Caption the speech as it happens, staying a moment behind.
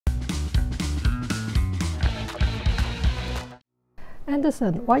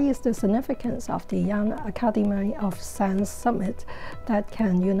Anderson, what is the significance of the Young Academy of Science Summit that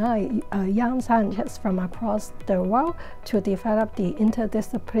can unite young scientists from across the world to develop the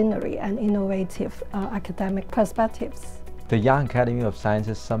interdisciplinary and innovative academic perspectives? The Young Academy of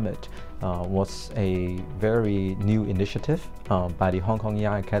Sciences Summit was a very new initiative by the Hong Kong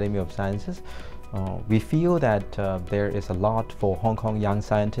Young Academy of Sciences. We feel that there is a lot for Hong Kong young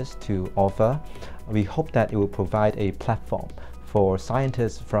scientists to offer. We hope that it will provide a platform for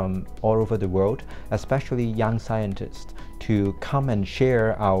scientists from all over the world, especially young scientists, to come and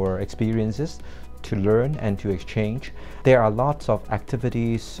share our experiences, to learn and to exchange. There are lots of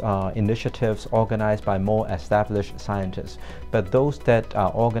activities, initiatives organized by more established scientists, but those that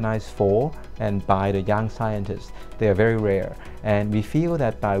are organized for and by the young scientists, they are very rare. And we feel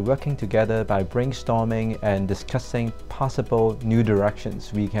that by working together, by brainstorming and discussing possible new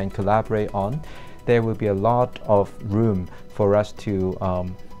directions we can collaborate on, there will be a lot of room for us to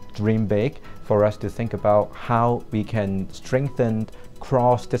dream big, for us to think about how we can strengthen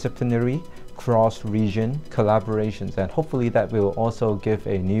cross-disciplinary, cross-region collaborations, and hopefully that will also give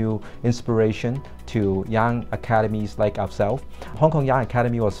a new inspiration to young academies like ourselves. Hong Kong Young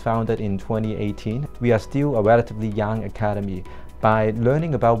Academy was founded in 2018. We are still a relatively young academy. By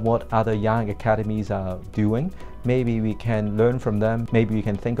learning about what other young academies are doing, maybe we can learn from them, maybe we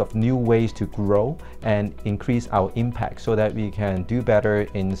can think of new ways to grow and increase our impact so that we can do better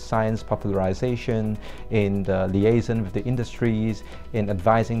in science popularization, in the liaison with the industries, in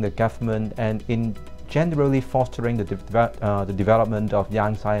advising the government, and in generally fostering the development of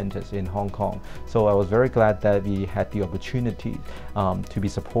young scientists in Hong Kong. So I was very glad that we had the opportunity to be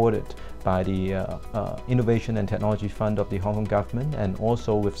supported by the Innovation and Technology Fund of the Hong Kong government, and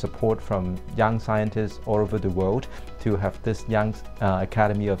also with support from young scientists all over the world to have this Young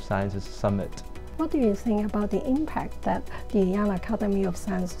Academy of Sciences Summit. What do you think about the impact that the Young Academy of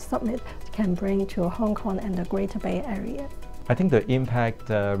Science Summit can bring to Hong Kong and the Greater Bay Area? I think the impact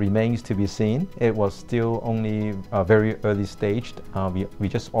remains to be seen. It was still only a very early stage. We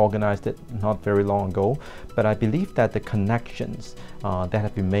just organized it not very long ago, but I believe that the connections that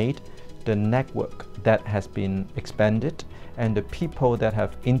have been made, the network that has been expanded, and the people that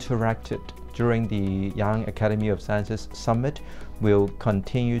have interacted during the Young Academy of Sciences Summit will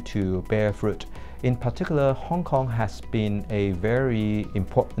continue to bear fruit. In particular, Hong Kong has been a very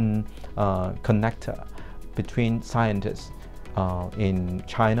important connector between scientists in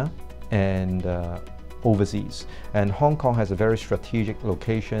China and overseas. And Hong Kong has a very strategic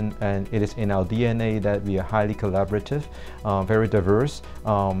location, and it is in our DNA that we are highly collaborative, very diverse,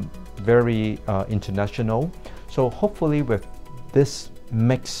 very international. So hopefully with this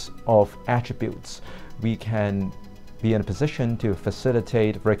mix of attributes, we can be in a position to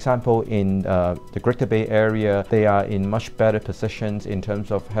facilitate, for example, in the Greater Bay Area, they are in much better positions in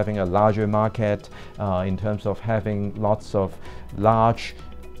terms of having a larger market, in terms of having lots of large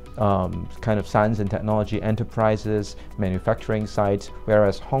kind of science and technology enterprises, manufacturing sites,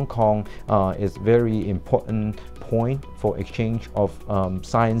 whereas Hong Kong is very important point for exchange of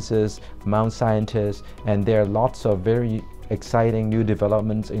sciences among scientists, and there are lots of very exciting new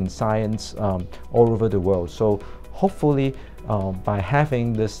developments in science all over the world. So hopefully, by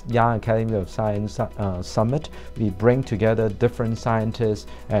having this Young Academy of Science Summit, we bring together different scientists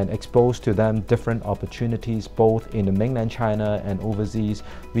and expose to them different opportunities both in the mainland China and overseas.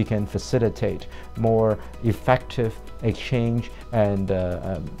 We can facilitate more effective exchange and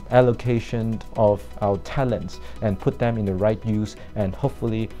allocation of our talents and put them in the right use, and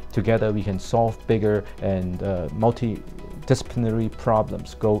hopefully together we can solve bigger and multidisciplinary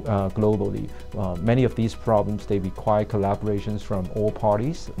problems globally. Many of these problems, they require collaborations from all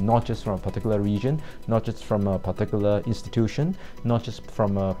parties, not just from a particular region, not just from a particular institution, not just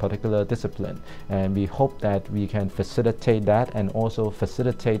from a particular discipline. And we hope that we can facilitate that and also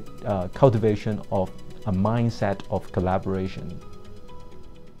facilitate cultivation of a mindset of collaboration.